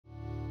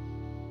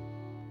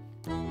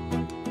Le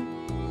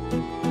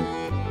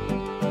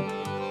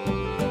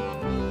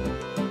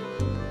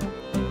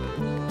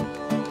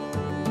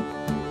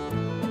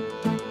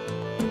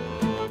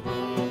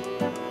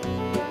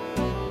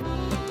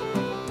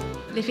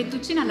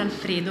fettuccine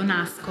all'Alfredo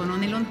nascono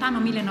nel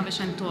lontano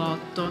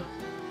 1908,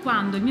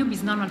 quando il mio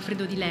bisnonno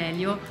Alfredo Di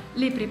Lelio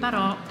le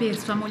preparò per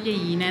sua moglie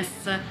Ines,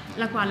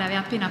 la quale aveva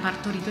appena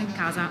partorito in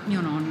casa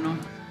mio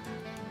nonno.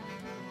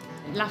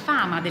 La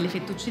fama delle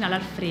fettuccine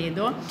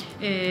all'Alfredo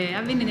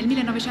avvenne nel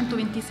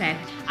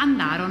 1927.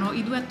 Andarono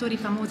i due attori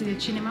famosi del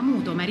cinema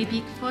muto, Mary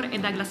Pickford e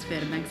Douglas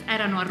Fairbanks.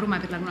 Erano a Roma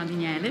per la luna di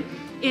miele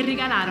e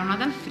regalarono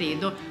ad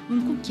Alfredo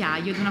un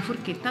cucchiaio ed una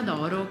forchetta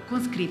d'oro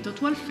con scritto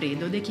 "To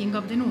Alfredo, the King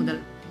of the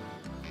Noodle".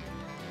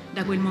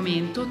 Da quel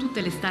momento tutte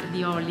le star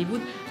di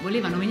Hollywood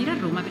volevano venire a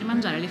Roma per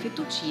mangiare le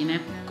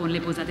fettuccine con le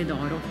posate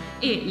d'oro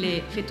e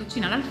le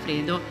fettuccine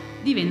all'Alfredo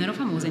divennero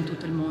famose in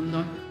tutto il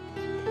mondo.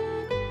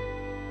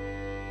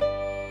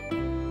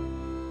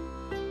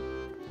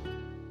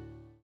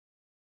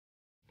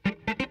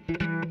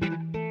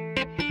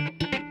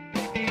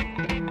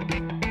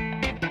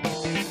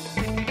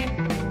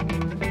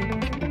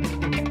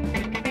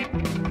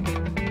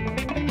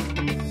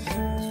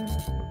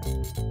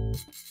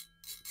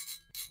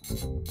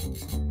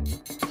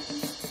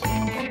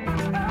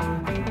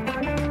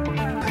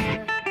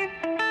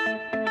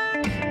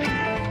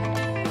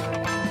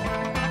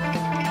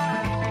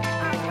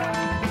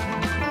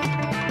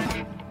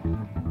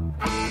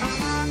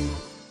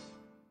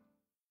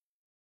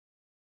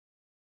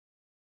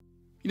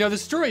 You know, the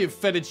story of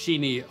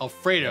Fettuccine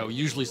Alfredo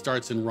usually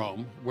starts in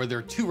Rome, where there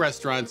are two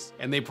restaurants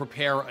and they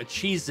prepare a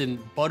cheese and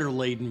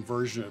butter-laden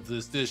version of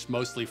this dish,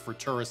 mostly for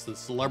tourists and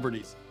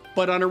celebrities.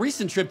 But on a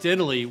recent trip to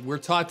Italy, we're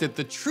taught that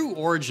the true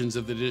origins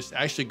of the dish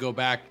actually go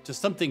back to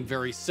something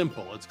very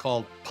simple. It's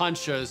called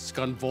pancia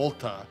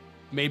sconvolta,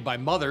 made by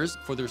mothers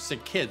for their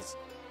sick kids.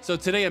 So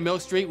today at Mill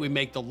Street, we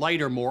make the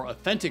lighter, more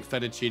authentic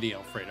Fettuccine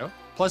Alfredo.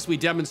 Plus, we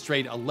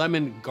demonstrate a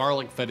lemon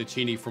garlic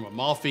fettuccine from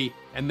Amalfi,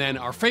 and then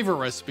our favorite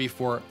recipe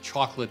for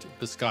chocolate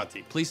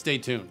biscotti. Please stay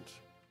tuned.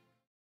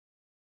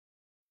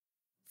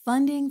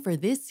 Funding for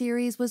this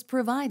series was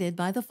provided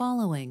by the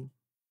following.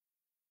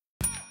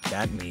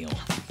 That meal.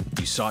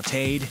 You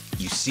sautéed,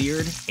 you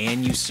seared,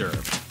 and you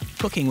served.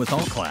 Cooking with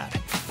All-Clad.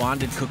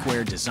 Bonded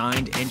cookware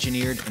designed,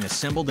 engineered, and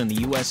assembled in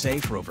the USA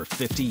for over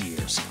 50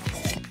 years.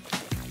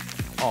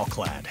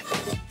 All-Clad.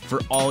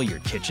 For all your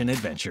kitchen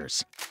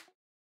adventures.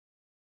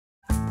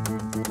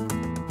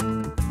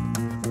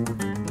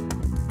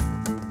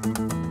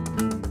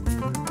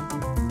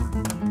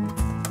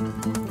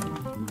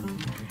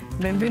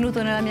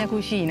 Benvenuto nella mia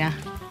cucina.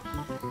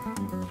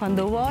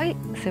 Quando vuoi,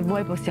 se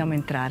vuoi possiamo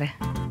entrare.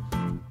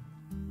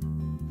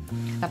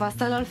 La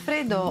pasta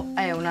all'Alfredo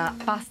è una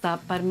pasta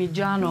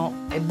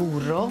parmigiano e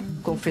burro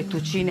con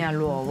fettuccine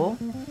all'uovo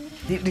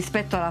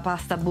rispetto alla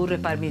pasta burro e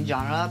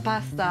parmigiano. La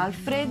pasta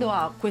Alfredo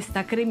ha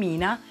questa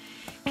cremina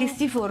che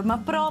si forma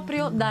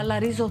proprio dalla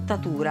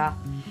risottatura.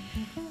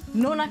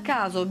 Non a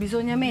caso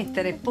bisogna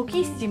mettere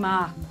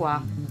pochissima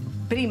acqua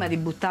prima di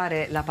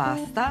buttare la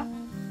pasta,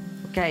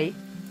 ok?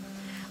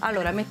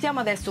 Allora,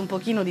 mettiamo adesso un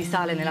pochino di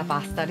sale nella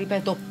pasta,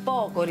 ripeto,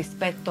 poco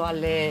rispetto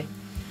alle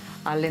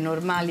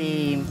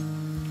normali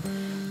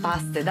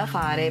paste da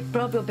fare,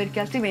 proprio perché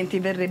altrimenti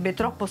verrebbe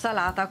troppo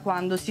salata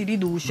quando si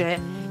riduce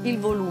il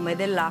volume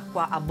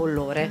dell'acqua a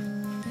bollore.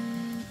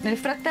 Nel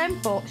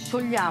frattempo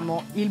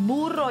sciogliamo il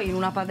burro in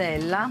una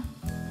padella,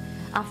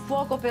 a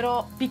fuoco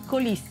però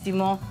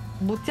piccolissimo.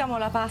 Buttiamo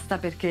la pasta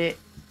perché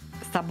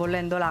sta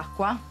bollendo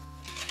l'acqua.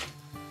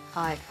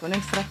 Ah, ecco,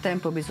 nel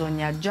frattempo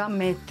bisogna già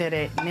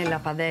mettere nella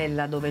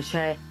padella dove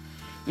c'è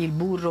il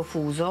burro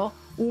fuso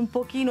un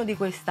pochino di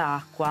questa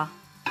acqua.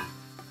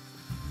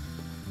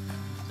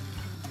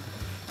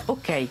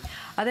 Ok,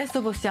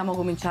 adesso possiamo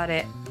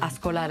cominciare a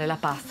scolare la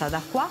pasta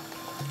da qua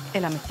e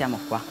la mettiamo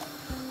qua.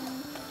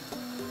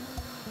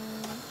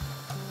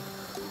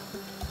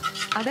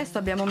 Adesso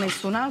abbiamo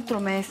messo un altro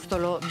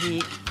mestolo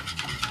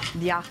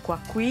di acqua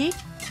qui,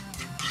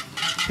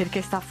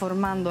 perché sta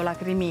formando la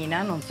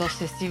cremina, non so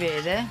se si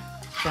vede,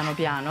 piano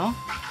piano,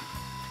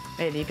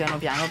 vedi, piano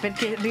piano,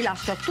 perché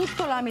rilascia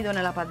tutto l'amido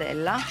nella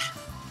padella.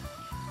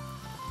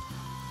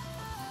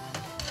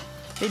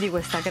 Vedi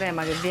questa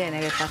crema che viene,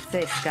 che è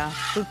pazzesca?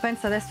 Tu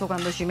pensa adesso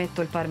quando ci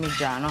metto il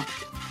parmigiano.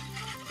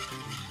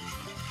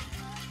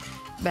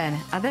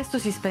 Bene, adesso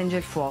si spenge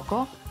il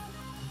fuoco,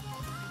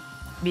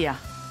 via,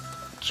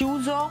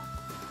 chiuso,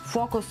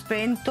 fuoco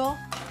spento,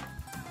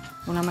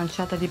 una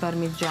manciata di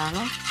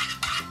parmigiano.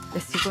 E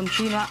si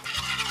continua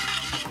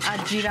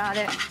a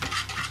girare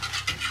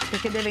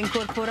perché deve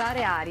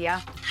incorporare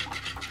aria.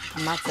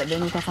 Ammazza, è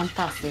venuta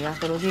fantastica,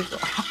 te lo dico.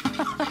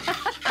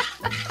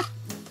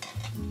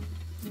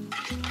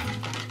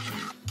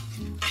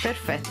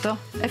 Perfetto,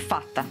 è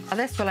fatta.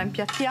 Adesso la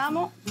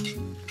impiattiamo.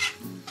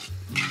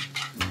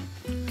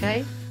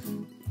 Ok?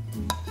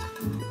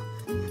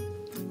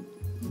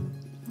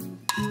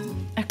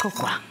 Ecco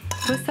qua.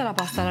 Questa è la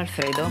pasta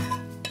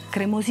all'Alfredo.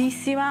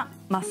 Cremosissima,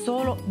 ma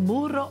solo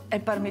burro e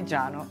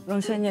parmigiano, non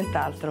c'è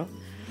nient'altro.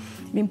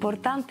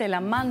 L'importante è la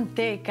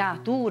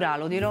mantecatura,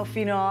 lo dirò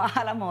fino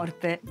alla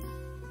morte.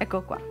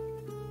 Ecco qua.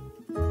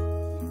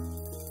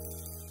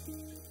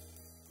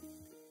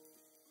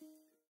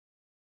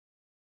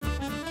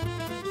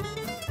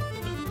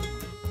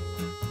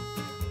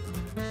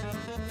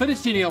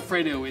 Fettuccine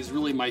Alfredo is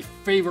really my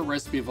favorite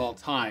recipe of all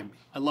time.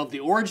 I love the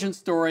origin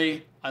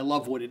story, I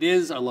love what it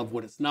is, I love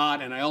what it's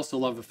not, and I also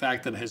love the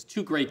fact that it has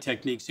two great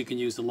techniques you can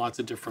use in lots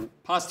of different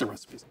pasta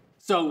recipes.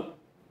 So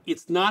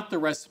it's not the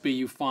recipe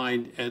you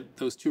find at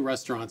those two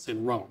restaurants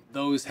in Rome.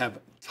 Those have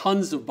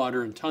tons of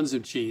butter and tons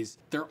of cheese.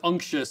 They're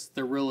unctuous,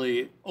 they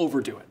really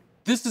overdo it.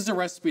 This is a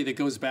recipe that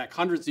goes back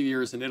hundreds of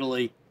years in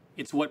Italy.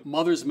 It's what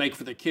mothers make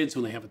for their kids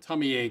when they have a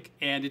tummy ache,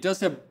 and it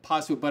does have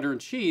pasta with butter and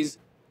cheese,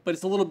 but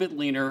it's a little bit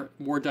leaner,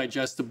 more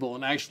digestible,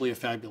 and actually a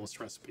fabulous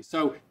recipe.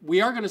 So we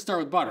are going to start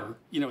with butter.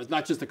 You know, it's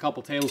not just a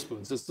couple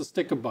tablespoons, it's a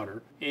stick of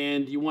butter.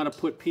 And you want to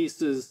put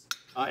pieces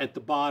at the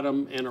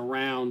bottom and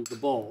around the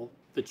bowl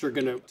that you're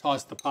going to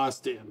toss the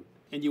pasta in.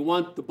 And you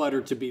want the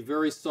butter to be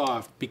very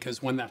soft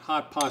because when that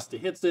hot pasta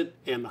hits it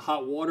and the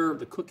hot water,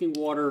 the cooking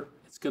water,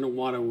 it's going to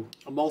want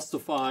to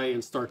emulsify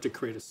and start to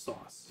create a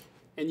sauce.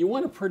 And you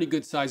want a pretty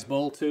good sized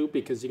bowl too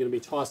because you're going to be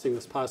tossing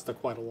this pasta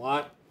quite a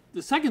lot.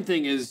 The second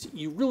thing is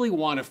you really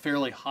want a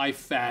fairly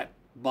high-fat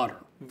butter.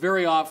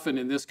 Very often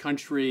in this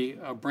country,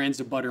 brands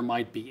of butter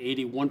might be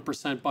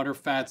 81% butter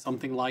fat,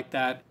 something like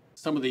that.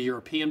 Some of the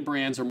European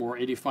brands are more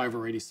 85 or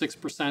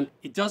 86%.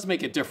 It does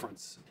make a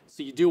difference.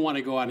 So you do want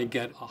to go out and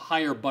get a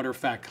higher butter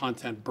fat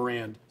content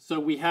brand. So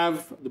we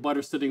have the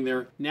butter sitting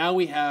there. Now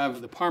we have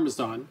the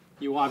Parmesan.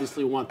 You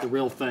obviously want the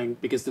real thing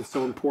because it's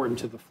so important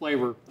to the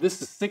flavor.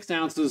 This is 6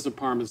 ounces of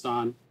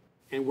Parmesan,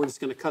 and we're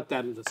just going to cut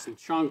that into some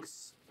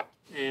chunks.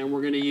 And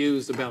we're going to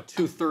use about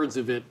 2/3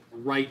 of it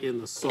right in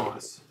the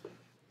sauce.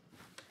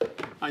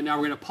 Now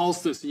we're going to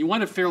pulse this. You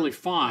want it fairly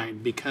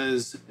fine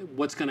because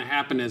what's going to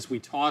happen is we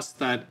toss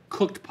that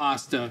cooked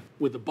pasta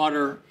with the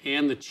butter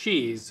and the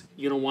cheese.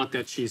 You don't want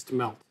that cheese to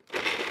melt.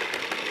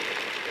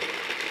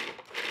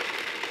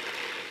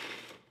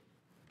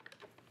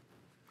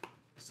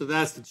 So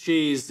that's the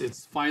cheese.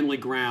 It's finely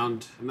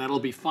ground, and that'll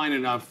be fine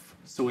enough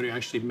so it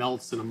actually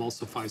melts and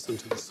emulsifies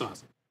into the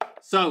sauce.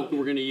 So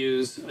we're going to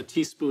use 1.5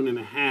 teaspoons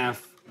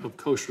of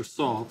kosher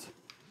salt.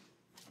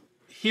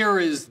 Here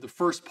is the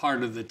first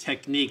part of the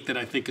technique that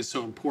I think is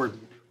so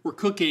important. We're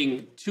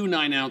cooking 2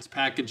 9-ounce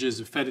packages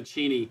of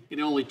fettuccine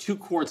in only 2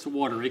 quarts of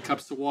water, 8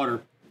 cups of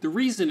water. The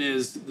reason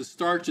is the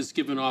starch that's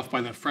given off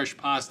by that fresh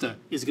pasta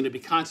is going to be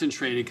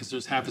concentrated because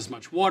there's half as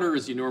much water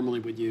as you normally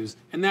would use.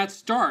 And that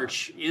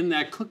starch in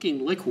that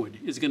cooking liquid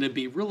is going to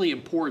be really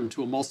important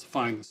to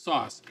emulsifying the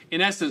sauce. In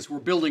essence, we're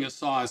building a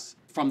sauce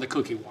from the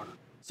cooking water.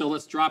 So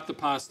let's drop the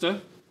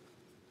pasta.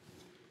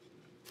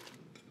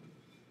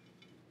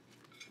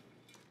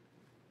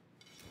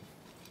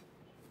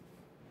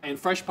 And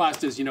fresh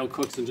pasta, as you know,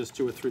 cooks in just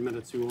 2 or 3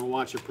 minutes. You want to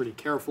watch it pretty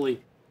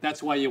carefully.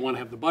 That's why you want to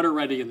have the butter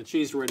ready and the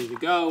cheese ready to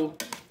go.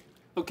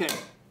 Okay,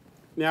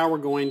 now we're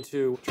going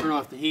to turn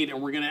off the heat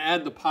and we're going to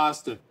add the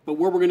pasta. But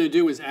what we're going to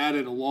do is add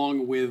it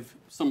along with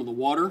some of the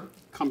water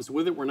that comes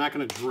with it. We're not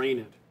going to drain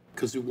it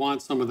because we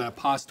want some of that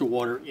pasta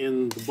water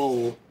in the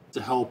bowl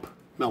to help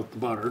melt the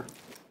butter.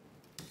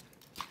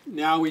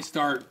 Now we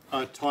start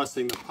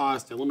tossing the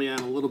pasta. Let me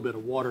add a little bit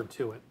of water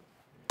to it.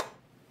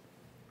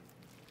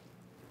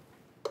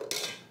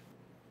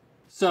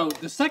 So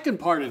the second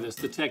part of this,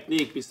 the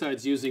technique,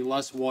 besides using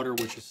less water,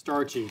 which is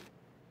starchy,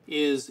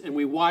 is, and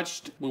we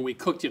watched when we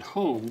cooked at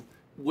home,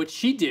 what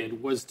she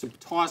did was to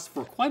toss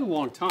for quite a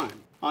long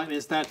time. And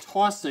it's that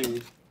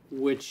tossing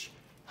which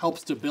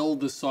helps to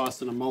build the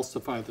sauce and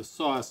emulsify the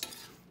sauce.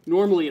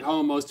 Normally at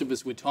home, most of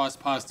us would toss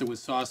pasta with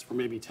sauce for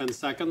maybe 10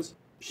 seconds.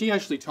 She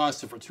actually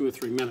tossed it for 2 or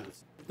 3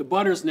 minutes. The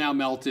butter's now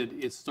melted.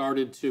 It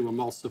started to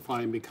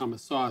emulsify and become a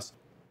sauce.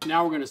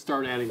 Now we're going to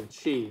start adding the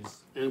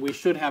cheese. And we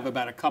should have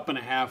about 1.5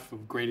 cups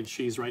of grated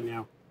cheese right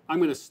now. I'm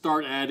going to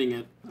start adding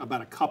it, about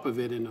 1 cup of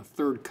it in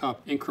 1/3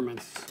 cup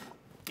increments.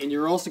 And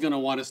you're also going to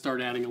want to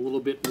start adding a little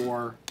bit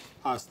more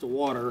pasta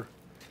water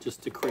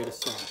just to create a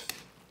sauce.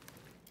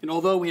 And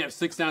although we have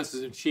 6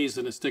 ounces of cheese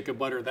and a stick of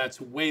butter,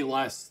 that's way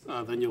less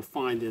than you'll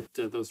find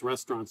at those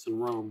restaurants in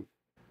Rome.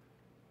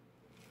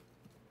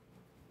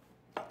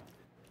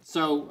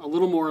 So a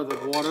little more of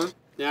the water.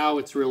 Now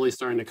it's really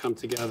starting to come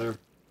together.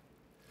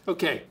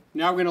 Okay,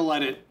 now we're going to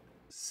let it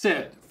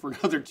sit for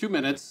another 2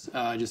 minutes.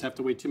 I just have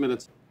to wait 2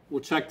 minutes.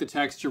 We'll check the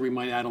texture. We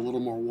might add a little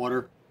more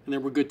water, and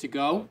then we're good to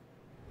go.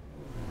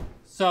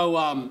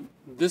 So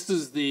this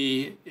is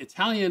the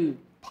Italian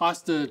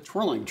pasta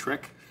twirling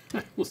trick.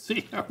 We'll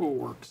see how it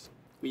works.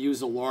 We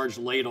use a large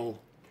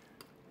ladle.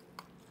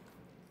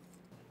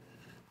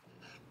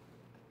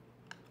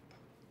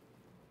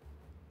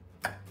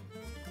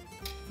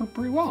 Worked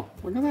pretty well.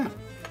 Look at that.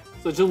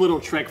 So it's a little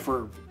trick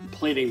for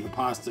plating the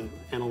pasta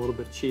and a little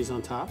bit of cheese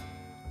on top.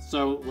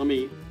 So let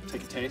me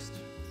take a taste.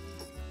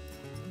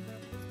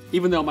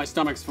 Even though my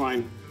stomach's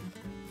fine.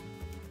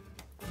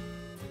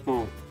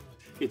 Oh,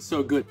 It's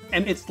so good.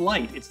 And it's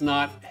light. It's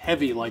not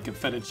heavy like a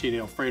fettuccine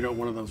Alfredo at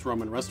one of those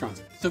Roman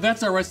restaurants. So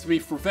that's our recipe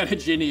for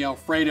fettuccine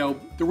Alfredo.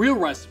 The real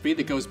recipe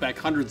that goes back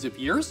hundreds of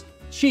years: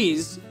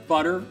 cheese,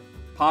 butter,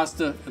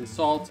 pasta, and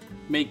salt,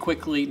 made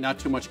quickly, not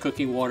too much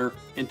cooking water,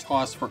 and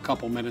tossed for a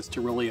couple minutes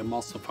to really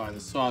emulsify the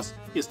sauce.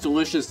 It's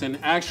delicious, and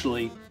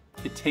actually,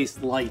 it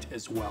tastes light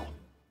as well.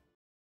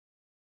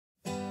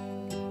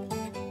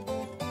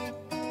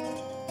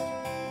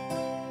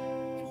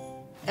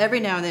 Every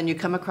now and then you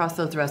come across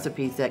those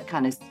recipes that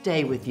kind of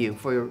stay with you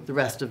for the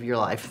rest of your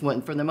life.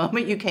 From the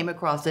moment you came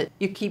across it,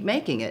 you keep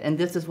making it, and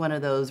this is one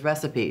of those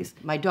recipes.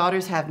 My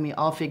daughters have me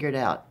all figured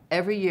out.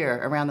 Every year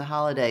around the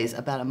holidays,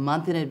 about a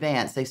month in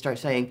advance, they start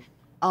saying,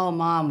 "Oh,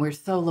 Mom, we're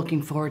so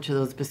looking forward to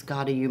those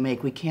biscotti you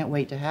make. We can't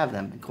wait to have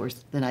them." Of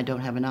course, then I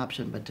don't have an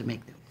option but to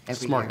make them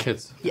every year. Smart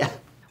kids. Yeah.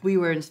 We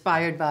were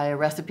inspired by a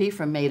recipe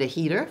from Maida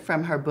Heater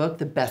from her book,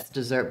 The Best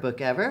Dessert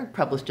Book Ever,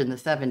 published in the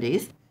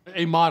 70s.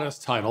 A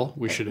modest title,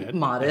 we should add.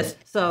 Modest.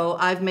 So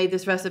I've made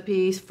this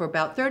recipe for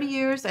about 30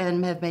 years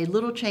and have made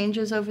little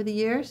changes over the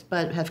years,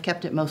 but have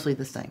kept it mostly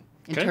the same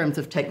in terms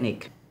of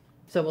technique.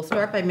 So we'll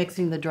start by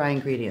mixing the dry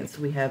ingredients.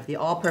 We have the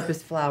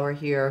all-purpose flour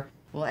here.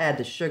 We'll add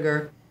the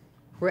sugar.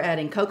 We're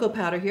adding cocoa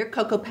powder here.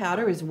 Cocoa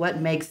powder is what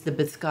makes the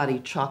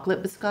biscotti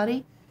chocolate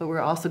biscotti, but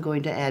we're also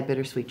going to add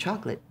bittersweet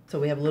chocolate. So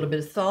we have a little bit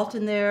of salt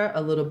in there,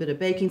 a little bit of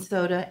baking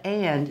soda,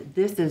 and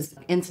this is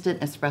instant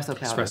espresso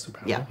powder. Espresso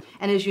powder. Yeah.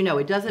 And as you know,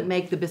 it doesn't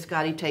make the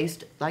biscotti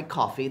taste like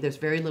coffee. There's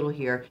very little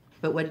here.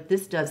 But what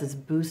this does is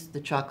boost the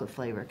chocolate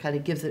flavor. Kind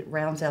of gives it,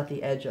 rounds out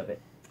the edge of it.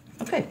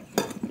 Okay,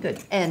 good.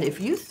 And if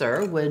you,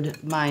 sir,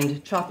 would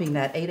mind chopping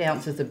that 8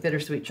 ounces of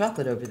bittersweet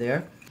chocolate over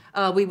there,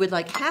 we would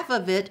like half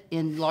of it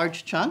in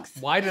large chunks.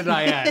 Why did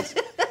I ask?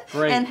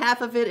 Great. And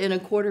half of it in a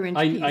 1/4 inch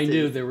pieces. I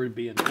knew there would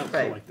be a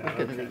number like that.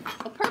 Okay.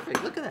 Oh,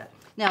 perfect. Look at that.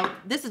 Now,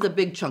 this is a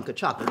big chunk of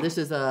chocolate. This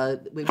is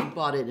we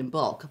bought it in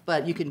bulk,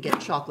 but you can get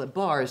chocolate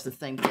bars, the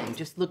same thing.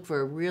 Just look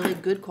for a really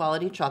good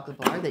quality chocolate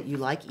bar that you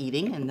like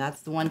eating, and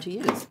that's the one to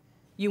use.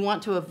 You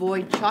want to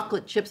avoid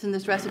chocolate chips in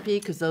this recipe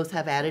because those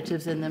have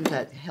additives in them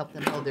that help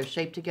them hold their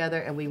shape together,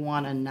 and we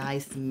want a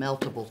nice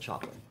meltable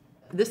chocolate.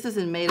 This is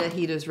in Maida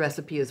Heater's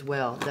recipe as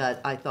well that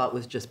I thought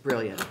was just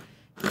brilliant.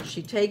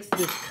 She takes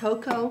this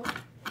cocoa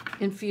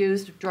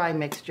infused dry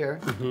mixture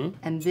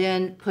and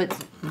then puts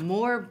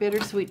more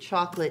bittersweet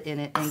chocolate in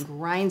it and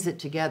grinds it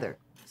together.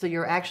 So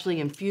you're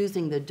actually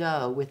infusing the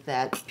dough with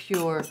that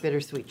pure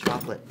bittersweet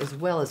chocolate as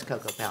well as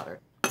cocoa powder.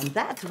 And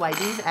that's why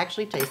these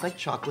actually taste like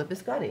chocolate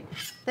biscotti.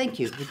 Thank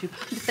you. Would you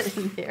put that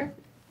in there?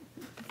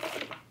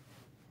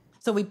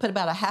 So we put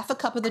about a 1/2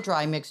 cup of the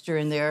dry mixture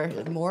in there,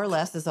 more or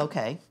less is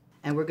okay.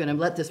 And we're going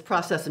to let this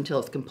process until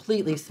it's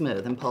completely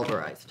smooth and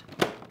pulverized.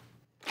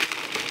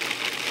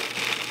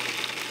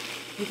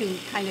 You can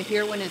kind of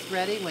hear when it's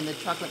ready, when the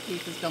chocolate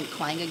pieces don't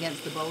clang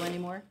against the bowl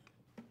anymore.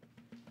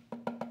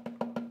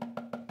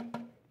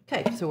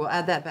 Okay, so we'll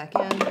add that back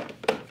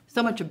in.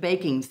 So much of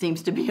baking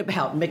seems to be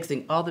about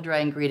mixing all the dry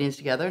ingredients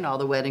together and all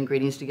the wet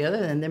ingredients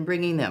together and then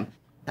bringing them.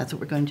 That's what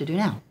we're going to do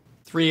now.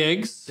 3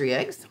 eggs. 3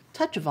 eggs,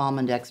 touch of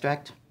almond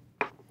extract.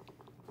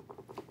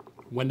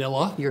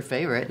 Vanilla. Your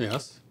favorite.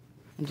 Yes.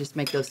 And just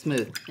make those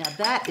smooth. Now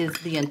that is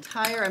the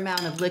entire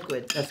amount of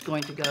liquid that's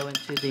going to go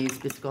into these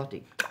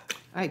biscotti. All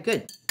right,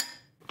 good.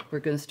 We're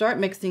going to start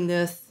mixing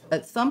this.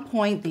 At some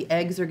point, the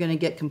eggs are going to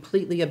get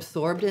completely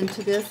absorbed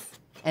into this,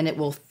 and it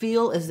will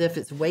feel as if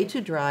it's way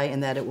too dry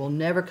and that it will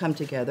never come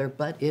together,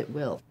 but it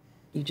will.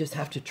 You just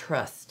have to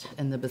trust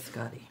in the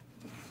biscotti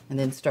and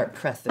then start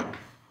pressing.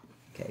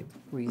 Okay,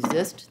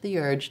 resist the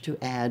urge to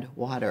add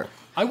water.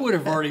 I would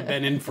have already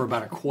been in for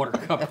about a 1/4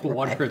 cup of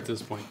water at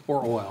this point,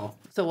 or oil.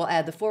 So we'll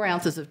add the 4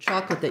 ounces of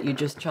chocolate that you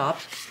just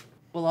chopped.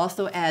 We'll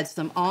also add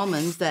some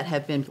almonds that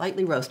have been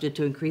lightly roasted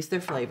to increase their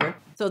flavor.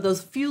 So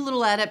those few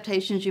little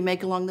adaptations you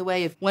make along the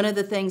way, if one of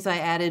the things I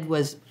added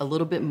was a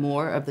little bit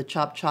more of the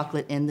chopped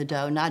chocolate in the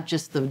dough, not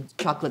just the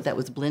chocolate that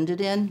was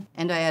blended in,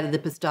 and I added the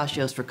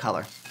pistachios for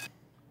color.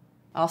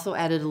 Also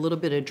added a little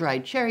bit of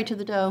dried cherry to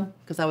the dough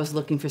because I was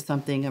looking for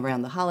something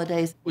around the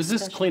holidays. Was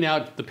this clean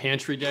out the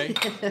pantry day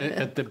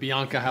at the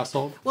Bianca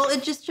household? Well,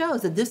 it just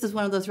shows that this is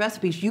one of those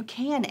recipes you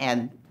can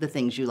add the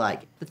things you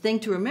like. The thing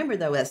to remember,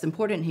 though, that's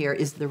important here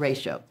is the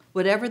ratio.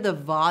 Whatever the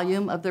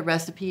volume of the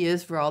recipe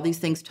is for all these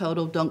things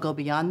total, don't go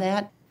beyond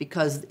that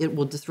because it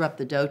will disrupt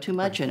the dough too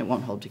much and it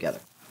won't hold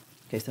together.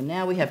 Okay, so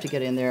now we have to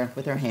get in there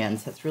with our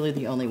hands. That's really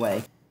the only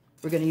way.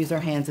 We're going to use our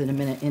hands in a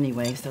minute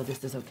anyway, so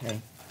this is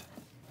okay.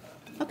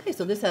 Okay,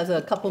 so this has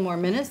a couple more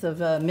minutes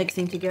of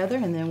mixing together,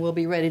 and then we'll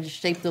be ready to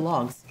shape the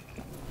logs.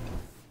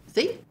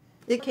 See?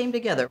 It came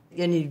together,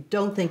 and you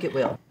don't think it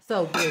will.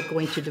 So we're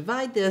going to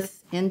divide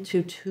this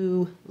into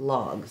 2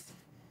 logs.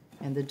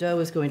 And the dough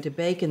is going to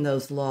bake in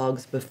those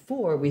logs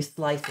before we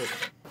slice it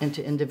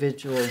into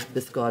individual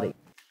biscotti.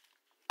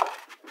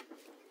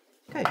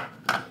 Okay,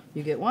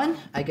 you get one,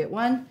 I get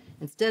one.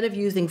 Instead of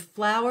using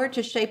flour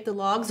to shape the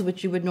logs,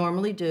 which you would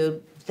normally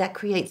do, that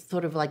creates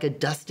sort of like a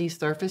dusty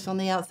surface on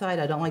the outside.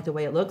 I don't like the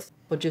way it looks.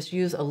 But just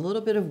use a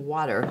little bit of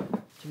water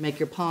to make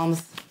your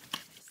palms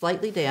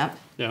slightly damp.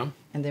 Yeah.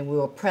 And then we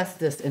will press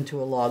this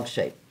into a log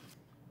shape.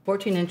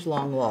 14-inch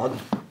long log.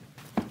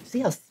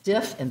 See how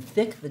stiff and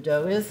thick the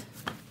dough is?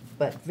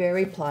 But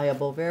very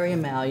pliable, very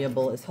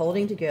malleable. It's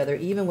holding together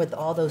even with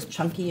all those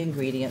chunky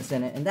ingredients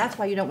in it. And that's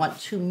why you don't want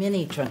too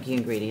many chunky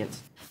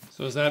ingredients.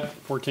 So is that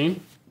 14?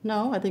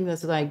 No, I think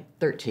that's like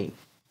 13.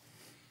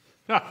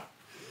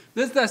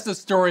 That's the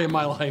story of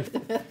my life.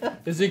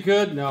 Is it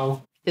good?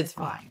 No. It's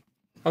fine.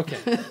 Okay.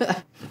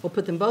 We'll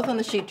put them both on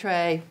the sheet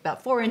tray,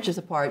 about 4 inches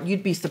apart.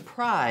 You'd be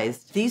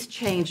surprised. These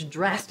change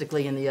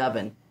drastically in the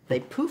oven. They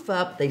poof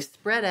up, they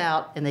spread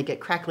out, and they get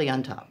crackly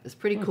on top. It's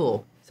pretty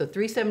cool. So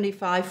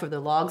 375 for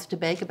the logs to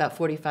bake, about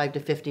 45 to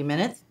 50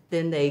 minutes.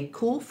 Then they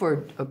cool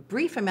for a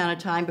brief amount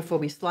of time before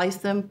we slice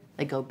them.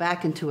 They go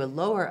back into a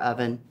lower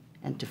oven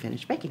and to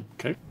finish baking.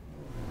 Okay.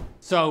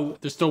 So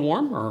they're still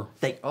warm, or?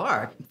 They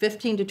are.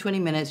 15 to 20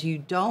 minutes. You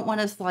don't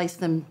want to slice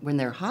them when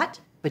they're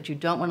hot, but you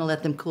don't want to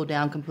let them cool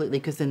down completely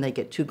because then they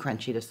get too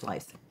crunchy to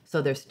slice.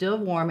 So they're still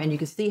warm, and you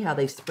can see how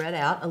they spread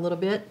out a little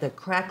bit. The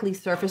crackly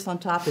surface on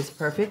top is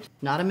perfect.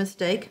 Not a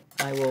mistake.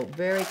 I will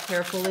very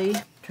carefully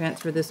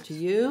transfer this to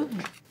you.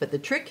 But the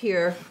trick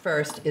here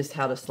first is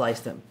how to slice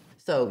them.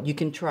 So you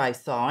can try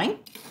sawing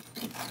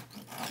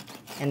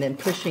and then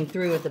pushing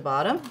through at the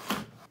bottom.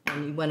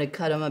 And you want to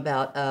cut them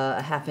about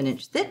a ½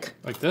 inch thick.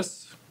 Like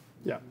this?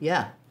 Yeah.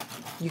 Yeah.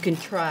 You can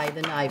try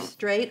the knife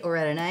straight or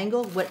at an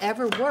angle.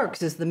 Whatever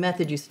works is the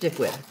method you stick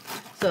with.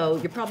 So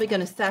you're probably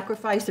going to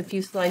sacrifice a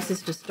few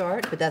slices to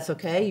start, but that's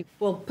okay.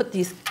 We'll put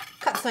these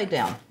cut side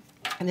down.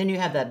 And then you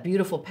have that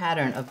beautiful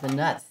pattern of the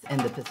nuts and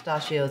the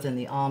pistachios and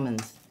the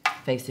almonds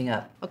facing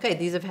up. Okay,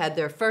 these have had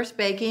their first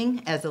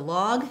baking as a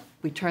log.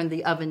 We turned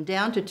the oven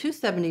down to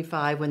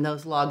 275 when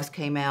those logs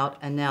came out,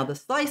 and now the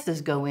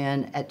slices go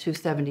in at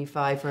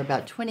 275 for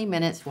about 20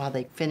 minutes while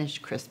they finish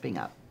crisping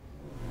up.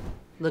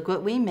 Look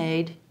what we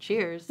made.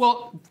 Cheers.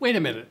 Well, wait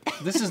a minute.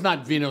 This is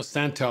not Vino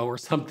Santo or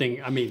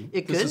something. I mean,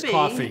 this is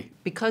coffee.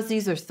 Because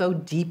these are so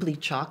deeply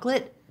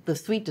chocolate, the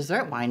sweet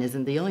dessert wine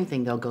isn't the only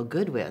thing they'll go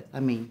good with. I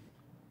mean,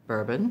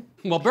 bourbon.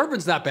 Well,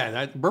 bourbon's not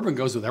bad. Bourbon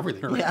goes with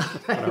everything. Right? Yeah.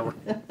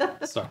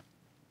 Whatever. So.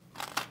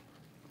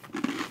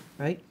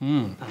 Right?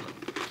 Oh.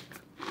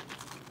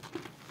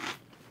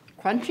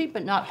 Crunchy,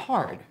 but not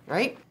hard,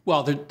 right?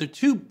 Well, there are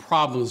two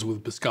problems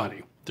with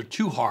biscotti. They're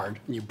too hard,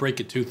 and you break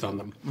a tooth on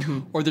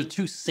them. Or they're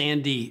too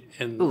sandy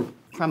and Ooh,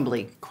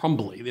 crumbly.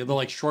 They're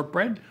like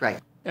shortbread. Right.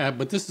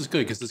 But this is good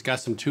because it's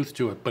got some tooth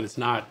to it, but it's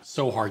not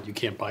so hard you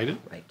can't bite it.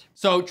 Right.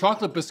 So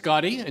chocolate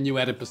biscotti, and you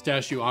added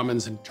pistachio,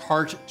 almonds, and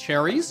tart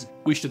cherries.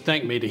 We should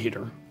thank Maida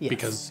Heater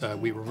because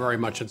we were very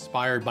much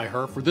inspired by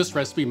her for this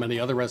recipe, many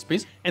other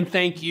recipes. And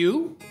thank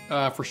you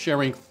for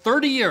sharing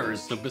 30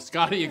 years of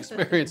biscotti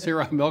experience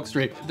here on Milk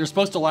Street. They're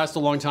supposed to last a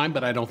long time,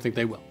 but I don't think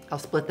they will. I'll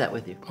split that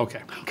with you.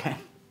 Okay. Okay.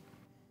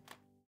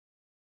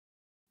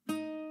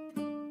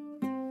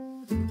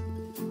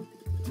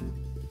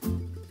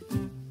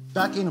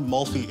 Back in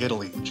Amalfi,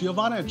 Italy,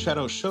 Giovanna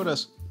Aceto showed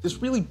us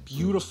this really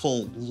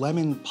beautiful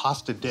lemon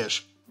pasta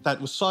dish that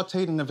was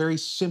sauteed in a very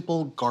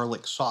simple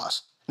garlic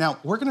sauce. Now,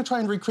 we're gonna try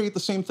and recreate the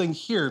same thing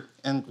here,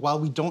 and while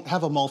we don't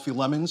have Amalfi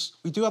lemons,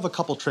 we do have a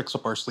couple tricks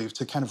up our sleeve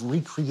to kind of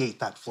recreate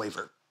that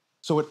flavor.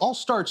 So it all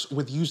starts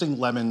with using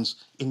lemons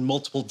in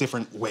multiple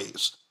different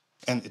ways.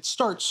 And it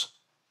starts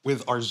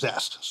with our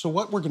zest. So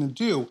what we're gonna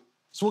do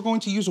is we're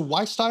going to use a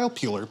Y-style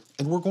peeler,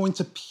 and we're going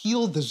to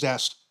peel the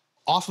zest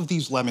off of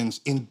these lemons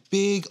in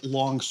big,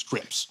 long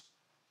strips.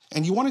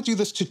 And you want to do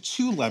this to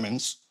 2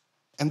 lemons,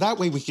 and that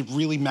way we can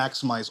really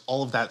maximize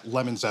all of that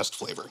lemon zest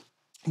flavor.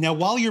 Now,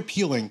 while you're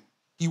peeling,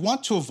 you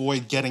want to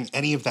avoid getting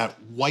any of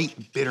that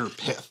white, bitter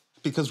pith,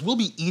 because we'll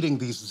be eating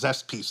these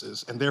zest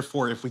pieces, and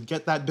therefore, if we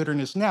get that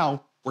bitterness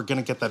now, we're going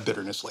to get that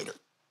bitterness later.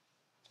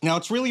 Now,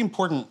 it's really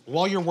important,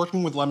 while you're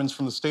working with lemons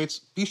from the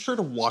States, be sure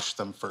to wash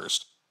them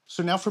first.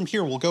 So now from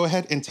here, we'll go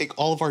ahead and take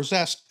all of our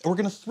zest, and we're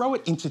gonna throw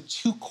it into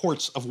 2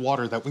 quarts of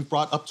water that we've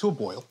brought up to a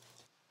boil.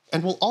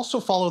 And we'll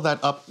also follow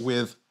that up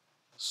with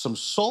some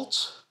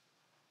salt,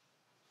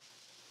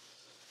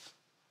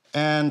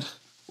 and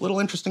a little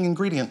interesting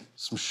ingredient,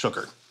 some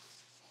sugar.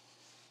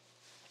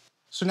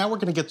 So now we're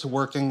gonna get to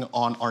working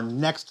on our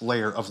next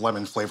layer of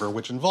lemon flavor,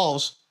 which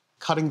involves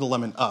cutting the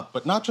lemon up,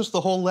 but not just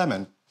the whole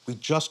lemon, we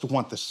just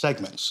want the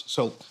segments.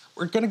 So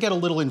we're gonna get a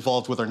little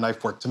involved with our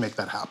knife work to make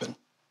that happen.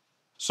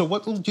 So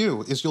what we'll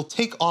do is you'll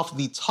take off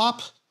the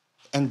top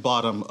and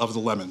bottom of the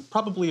lemon,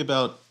 probably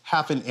about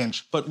 ½ an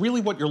inch, but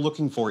really what you're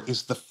looking for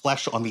is the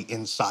flesh on the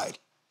inside.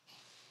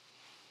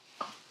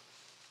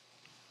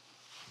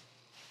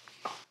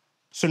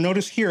 So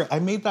notice here, I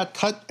made that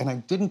cut and I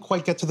didn't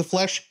quite get to the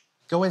flesh.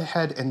 Go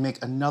ahead and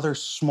make another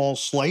small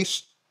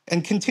slice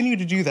and continue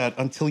to do that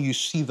until you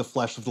see the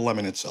flesh of the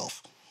lemon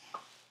itself.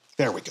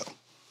 There we go.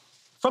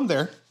 From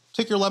there,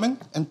 take your lemon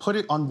and put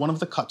it on one of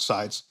the cut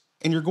sides,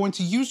 and you're going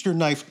to use your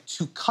knife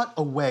to cut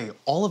away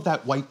all of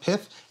that white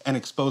pith and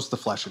expose the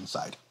flesh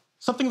inside.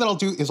 Something that I'll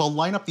do is I'll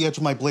line up the edge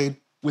of my blade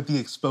with the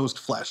exposed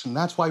flesh, and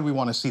that's why we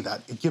want to see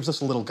that. It gives us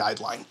a little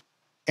guideline.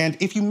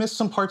 And if you miss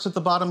some parts at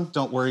the bottom,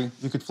 don't worry,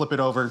 you could flip it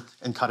over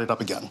and cut it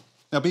up again.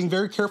 Now, being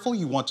very careful,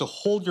 you want to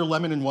hold your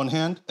lemon in one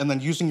hand, and then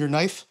using your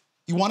knife,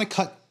 you want to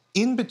cut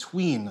in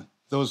between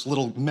those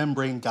little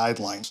membrane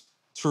guidelines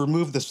to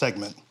remove the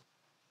segment.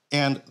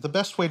 And the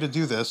best way to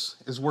do this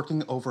is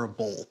working over a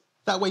bowl.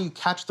 That way you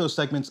catch those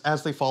segments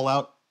as they fall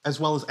out, as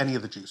well as any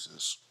of the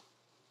juices.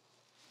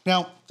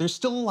 Now, there's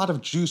still a lot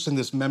of juice in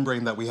this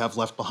membrane that we have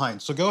left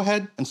behind, so go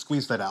ahead and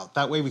squeeze that out.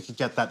 That way we can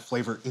get that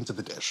flavor into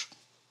the dish.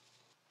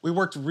 We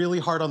worked really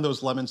hard on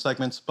those lemon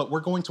segments, but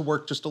we're going to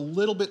work just a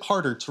little bit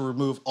harder to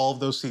remove all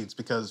of those seeds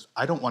because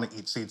I don't want to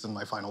eat seeds in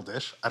my final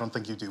dish. I don't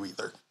think you do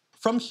either.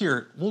 From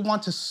here, we'll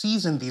want to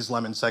season these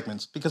lemon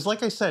segments because,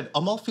 like I said,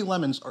 Amalfi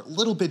lemons are a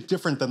little bit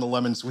different than the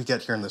lemons we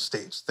get here in the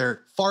States.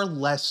 They're far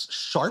less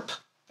sharp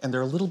and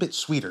they're a little bit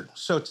sweeter.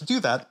 So to do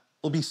that,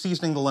 we'll be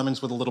seasoning the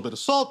lemons with a little bit of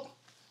salt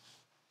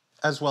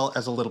as well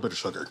as a little bit of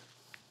sugar.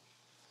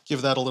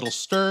 Give that a little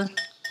stir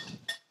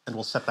and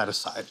we'll set that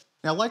aside.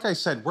 Now, like I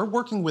said, we're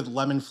working with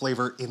lemon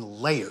flavor in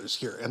layers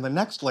here, and the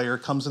next layer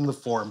comes in the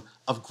form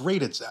of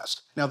grated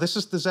zest. Now, this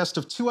is the zest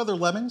of 2 other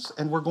lemons,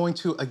 and we're going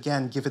to,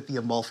 again, give it the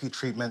Amalfi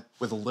treatment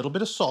with a little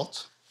bit of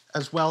salt,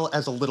 as well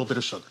as a little bit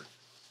of sugar.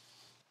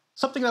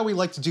 Something that we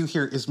like to do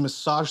here is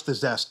massage the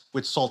zest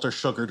with salt or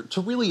sugar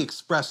to really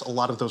express a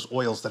lot of those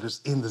oils that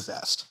is in the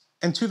zest.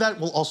 And to that,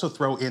 we'll also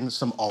throw in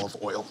some olive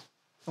oil.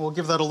 And we'll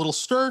give that a little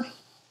stir,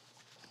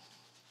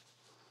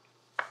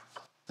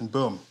 and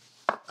boom.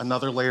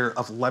 Another layer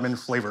of lemon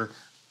flavor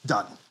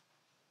done.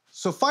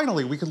 So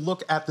finally, we can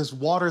look at this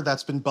water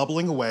that's been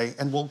bubbling away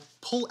and we'll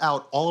pull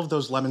out all of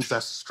those lemon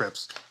zest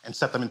strips and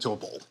set them into a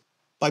bowl.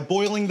 By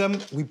boiling them,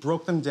 we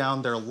broke them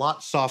down. They're a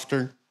lot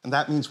softer, and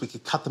that means we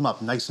could cut them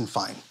up nice and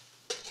fine.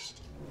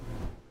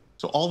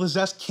 So all the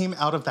zest came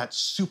out of that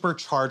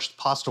supercharged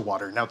pasta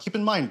water. Now keep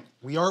in mind,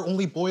 we are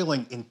only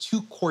boiling in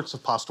 2 quarts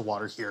of pasta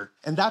water here,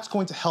 and that's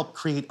going to help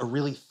create a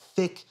really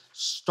thick,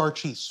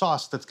 starchy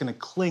sauce that's gonna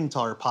cling to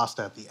our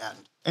pasta at the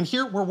end. And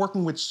here we're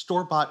working with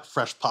store-bought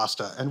fresh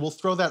pasta, and we'll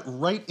throw that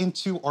right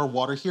into our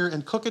water here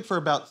and cook it for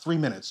about 3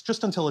 minutes,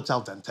 just until it's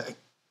al dente.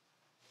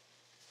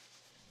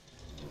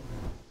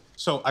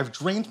 So I've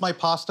drained my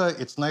pasta,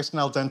 it's nice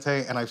and al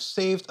dente, and I've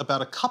saved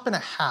about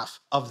 1.5 cups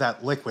of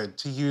that liquid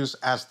to use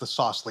as the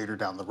sauce later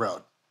down the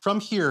road.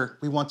 From here,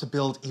 we want to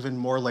build even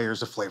more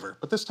layers of flavor,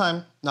 but this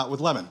time, not with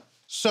lemon.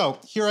 So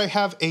here I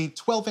have a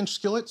 12-inch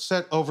skillet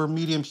set over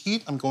medium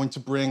heat. I'm going to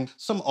bring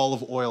some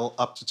olive oil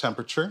up to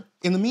temperature.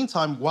 In the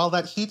meantime, while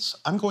that heats,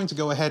 I'm going to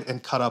go ahead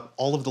and cut up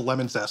all of the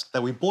lemon zest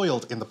that we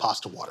boiled in the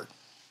pasta water.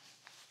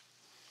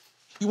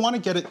 You want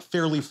to get it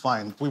fairly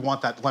fine. We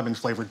want that lemon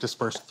flavor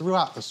dispersed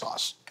throughout the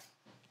sauce.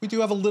 We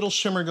do have a little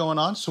shimmer going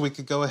on, so we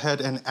could go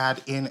ahead and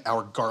add in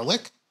our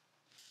garlic,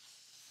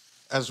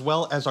 as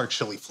well as our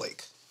chili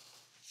flake.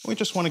 We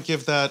just want to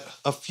give that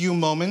a few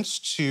moments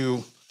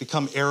to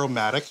become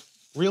aromatic.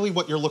 Really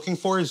what you're looking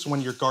for is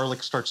when your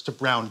garlic starts to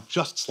brown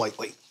just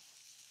slightly.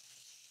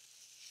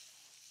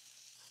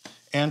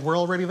 And we're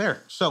already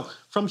there. So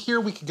from here,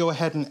 we could go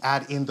ahead and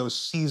add in those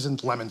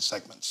seasoned lemon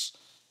segments.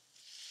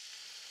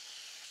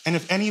 And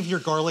if any of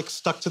your garlic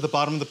stuck to the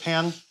bottom of the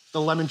pan,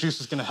 the lemon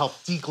juice is gonna help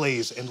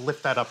deglaze and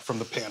lift that up from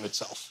the pan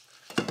itself.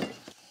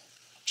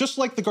 Just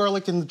like the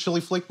garlic and the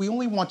chili flake, we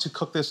only want to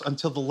cook this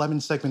until the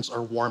lemon segments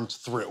are warmed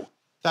through.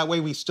 That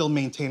way we still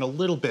maintain a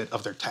little bit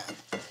of their tang.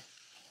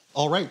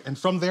 All right, and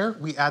from there,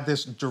 we add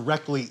this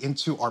directly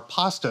into our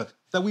pasta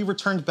that we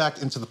returned back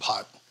into the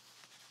pot.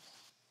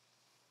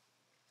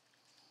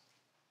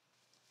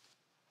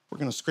 We're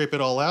gonna scrape it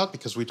all out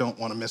because we don't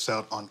wanna miss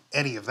out on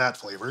any of that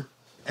flavor.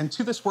 And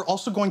to this, we're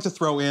also going to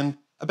throw in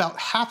about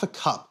 1/2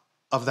 cup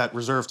of that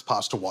reserved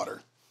pasta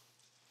water.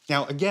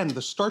 Now, again,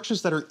 the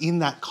starches that are in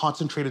that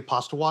concentrated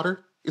pasta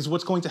water is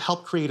what's going to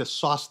help create a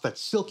sauce that's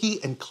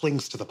silky and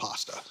clings to the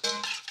pasta.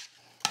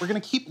 We're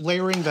gonna keep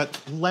layering that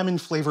lemon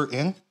flavor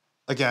in,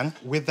 again,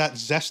 with that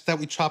zest that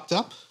we chopped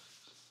up.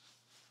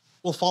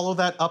 We'll follow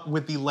that up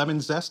with the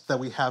lemon zest that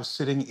we have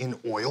sitting in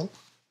oil.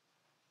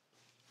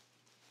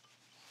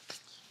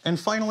 And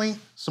finally,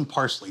 some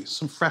parsley,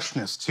 some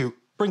freshness to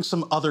bring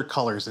some other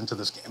colors into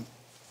this game.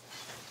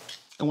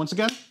 And once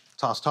again,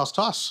 toss, toss,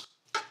 toss.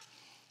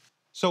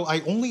 So I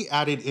only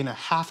added in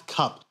 1/2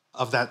 cup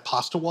of that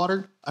pasta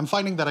water. I'm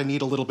finding that I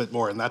need a little bit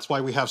more, and that's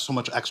why we have so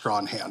much extra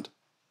on hand.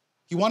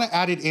 You want to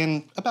add it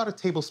in about 1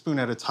 tablespoon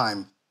at a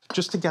time,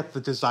 just to get the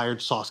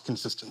desired sauce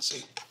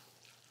consistency.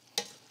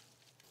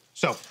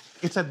 So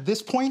it's at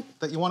this point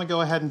that you want to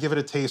go ahead and give it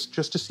a taste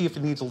just to see if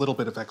it needs a little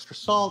bit of extra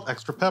salt,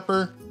 extra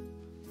pepper.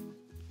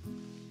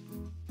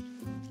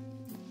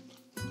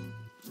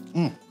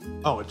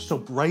 Oh, it's so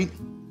bright.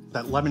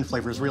 That lemon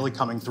flavor is really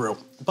coming through,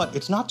 but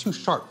it's not too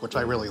sharp, which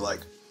I really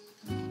like.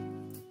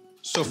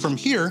 So from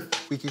here,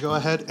 we could go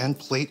ahead and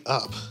plate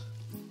up.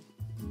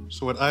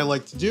 So what I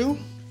like to do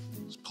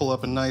is pull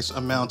up a nice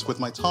amount with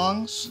my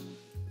tongs,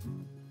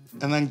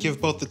 and then give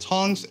both the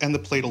tongs and the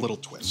plate a little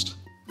twist.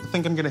 I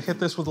think I'm gonna hit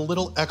this with a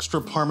little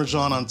extra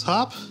Parmesan on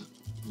top,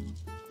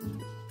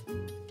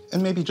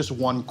 and maybe just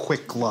 1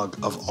 quick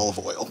glug of olive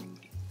oil.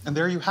 And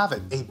there you have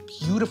it, a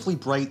beautifully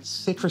bright,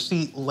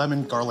 citrusy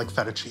lemon garlic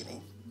fettuccine.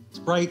 It's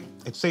bright,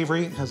 it's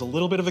savory, it has a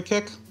little bit of a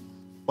kick,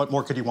 What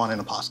more could you want in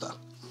a pasta?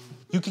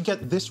 You can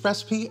get this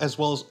recipe as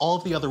well as all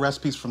of the other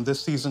recipes from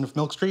this season of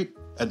Milk Street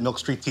at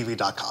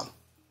milkstreettv.com.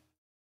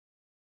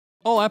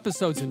 All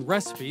episodes and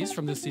recipes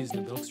from this season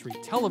of Milk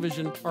Street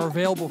Television are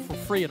available for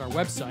free at our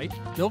website,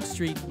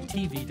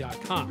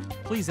 milkstreettv.com.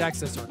 Please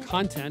access our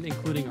content,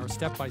 including our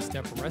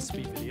step-by-step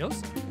recipe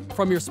videos,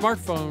 from your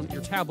smartphone,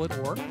 your tablet,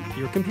 or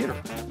your computer.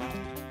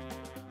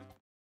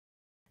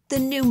 The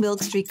new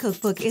Milk Street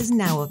Cookbook is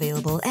now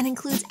available and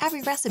includes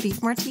every recipe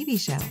from our TV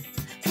show.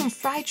 From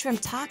fried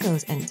shrimp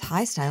tacos and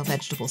Thai-style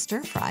vegetable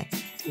stir-fry,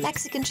 to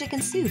Mexican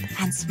chicken soup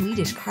and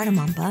Swedish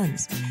cardamom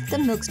buns, the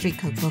Milk Street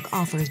Cookbook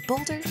offers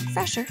bolder,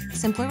 fresher,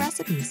 simpler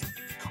recipes.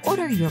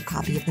 Order your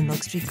copy of the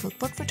Milk Street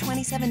Cookbook for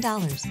 $27,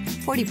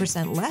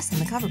 40% less than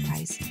the cover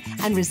price,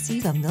 and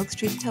receive a Milk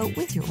Street tote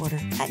with your order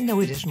at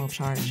no additional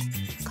charge.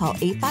 Call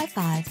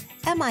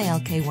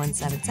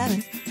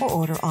 855-MILK-177 or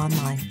order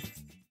online.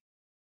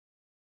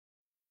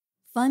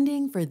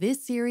 Funding for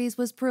this series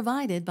was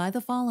provided by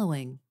the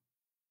following.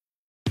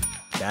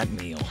 That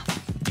meal.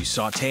 You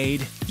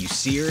sautéed, you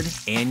seared,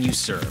 and you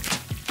served.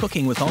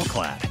 Cooking with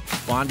All-Clad.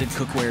 Bonded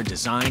cookware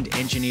designed,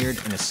 engineered,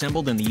 and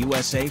assembled in the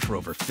USA for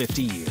over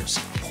 50 years.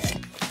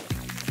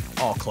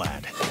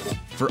 All-Clad.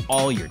 For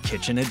all your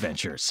kitchen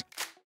adventures.